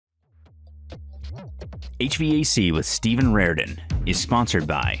HVAC with Stephen Raridan is sponsored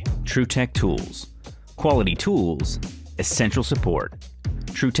by TruTech Tools. Quality tools, essential support.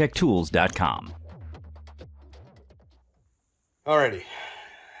 TruTechTools.com. Alrighty.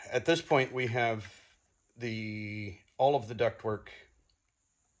 At this point, we have all of the ductwork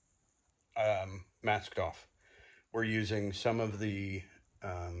masked off. We're using some of the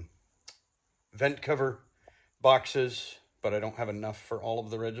vent cover boxes, but I don't have enough for all of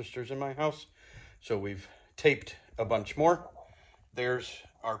the registers in my house. So we've taped a bunch more. There's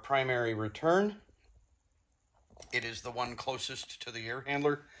our primary return. It is the one closest to the air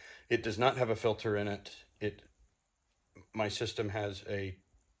handler. It does not have a filter in it. My system has a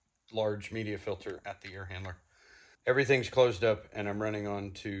large media filter at the air handler. Everything's closed up and I'm running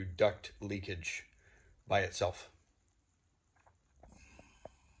on to duct leakage by itself.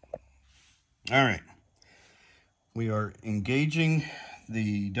 All right. We are engaging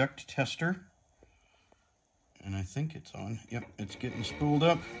the duct tester. And I think it's on. Yep, it's getting spooled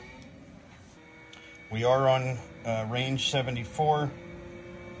up. We are on range 74.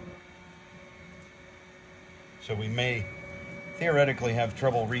 So we may theoretically have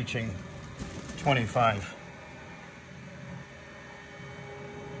trouble reaching 25.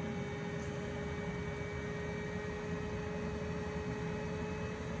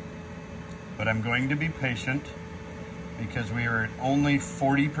 But I'm going to be patient because we are at only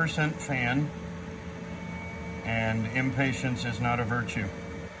 40% fan and impatience is not a virtue.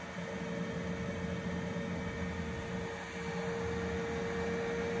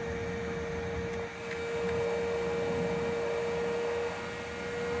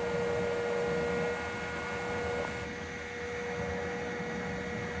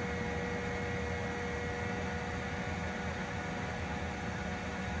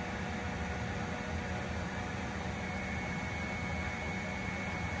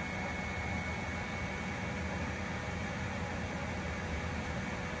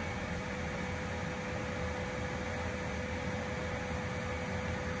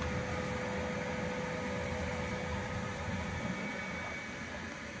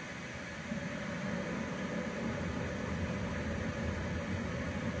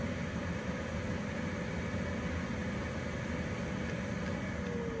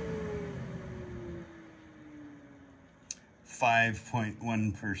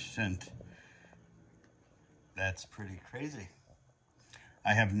 .1%. That's pretty crazy.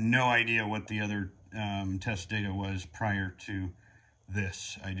 I have no idea what the other test data was prior to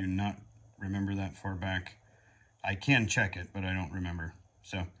this. I do not remember that far back. I can check it, but I don't remember.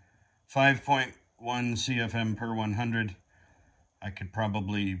 So 5.1 CFM per 100. I could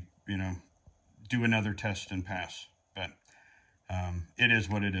probably, do another test and pass, but it is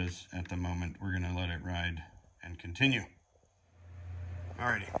what it is at the moment. We're going to let it ride and continue.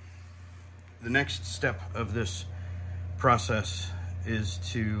 Alrighty. The next step of this process is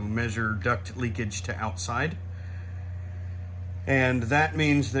to measure duct leakage to outside. And that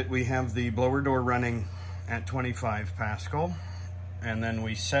means that we have the blower door running at 25 Pascal. And then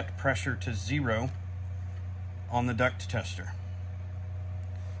we set pressure to 0 on the duct tester.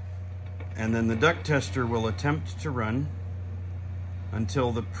 And then the duct tester will attempt to run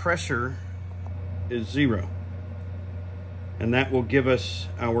until the pressure is 0. And that will give us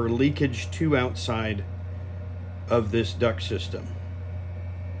our leakage to outside of this duct system.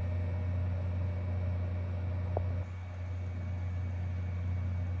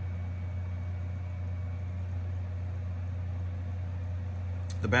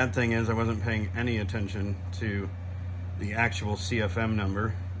 The bad thing is I wasn't paying any attention to the actual CFM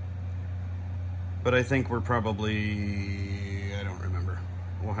number, but I think we're probably, I don't remember.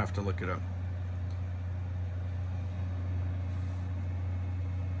 We'll have to look it up.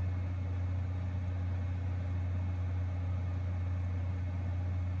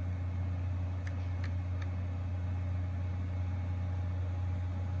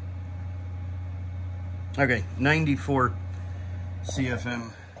 Okay, 94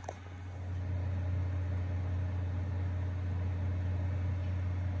 CFM.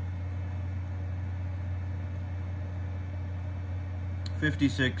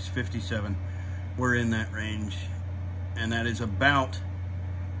 $56, $57. We're in that range. And that is about,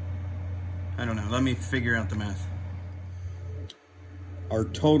 I don't know, let me figure out the math. Our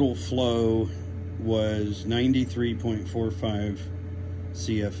total flow was 93.45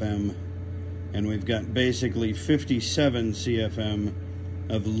 CFM. And we've got basically 57 CFM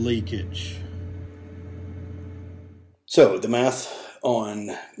of leakage. So the math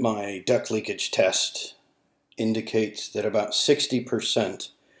on my duct leakage test indicates that about 60%,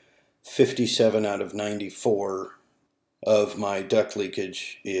 57 out of 94, of my duct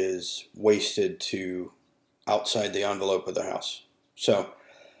leakage is wasted to outside the envelope of the house. So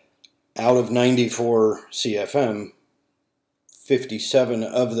out of 94 CFM, 57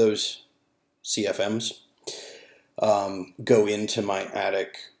 of those CFMs go into my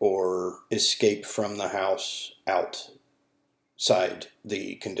attic or escape from the house outside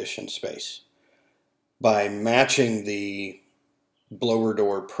the conditioned space. By matching the blower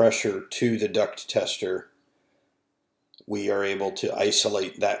door pressure to the duct tester, we are able to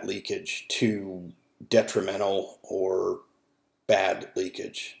isolate that leakage to detrimental or bad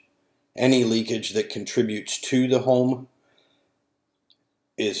leakage. Any leakage that contributes to the home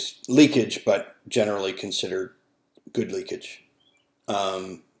is leakage, but generally considered good leakage.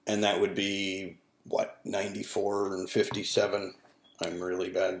 And that would be, what, 94 and 57? I'm really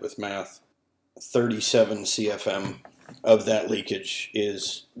bad with math. 37 CFM of that leakage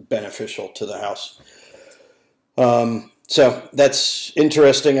is beneficial to the house. So that's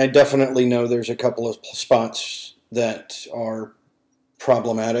interesting. I definitely know there's a couple of spots that are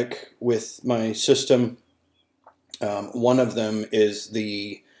problematic with my system. One of them is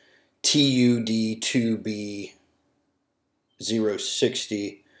the TUD2B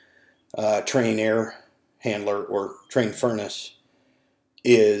 060 train air handler or train furnace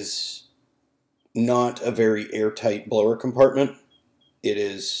is not a very airtight blower compartment. It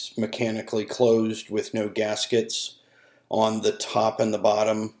is mechanically closed with no gaskets on the top and the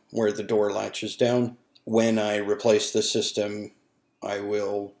bottom where the door latches down. When I replace the system, I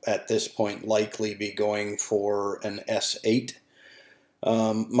will at this point likely be going for an S8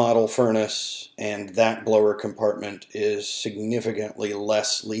 model furnace, and that blower compartment is significantly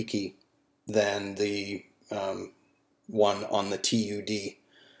less leaky than the one on the TUD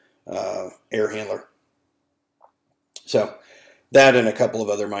air handler. So that and a couple of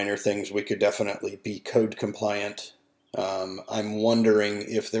other minor things, we could definitely be code compliant. I'm wondering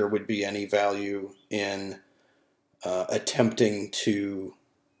if there would be any value in attempting to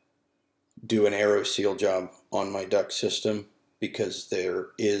do an aeroseal job on my duct system, because there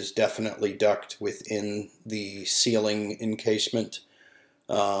is definitely duct within the ceiling encasement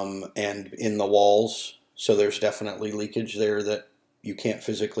and in the walls. So there's definitely leakage there that you can't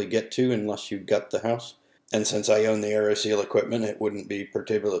physically get to unless you gut the house. And since I own the aeroseal equipment, it wouldn't be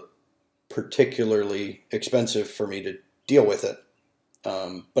particularly expensive for me to deal with it.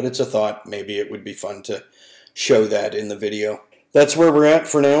 But it's a thought. Maybe it would be fun to show that in the video. That's where we're at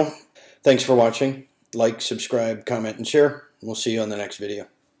for now. Thanks for watching. Like, subscribe, comment, and share. We'll see you on the next video.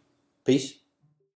 Peace.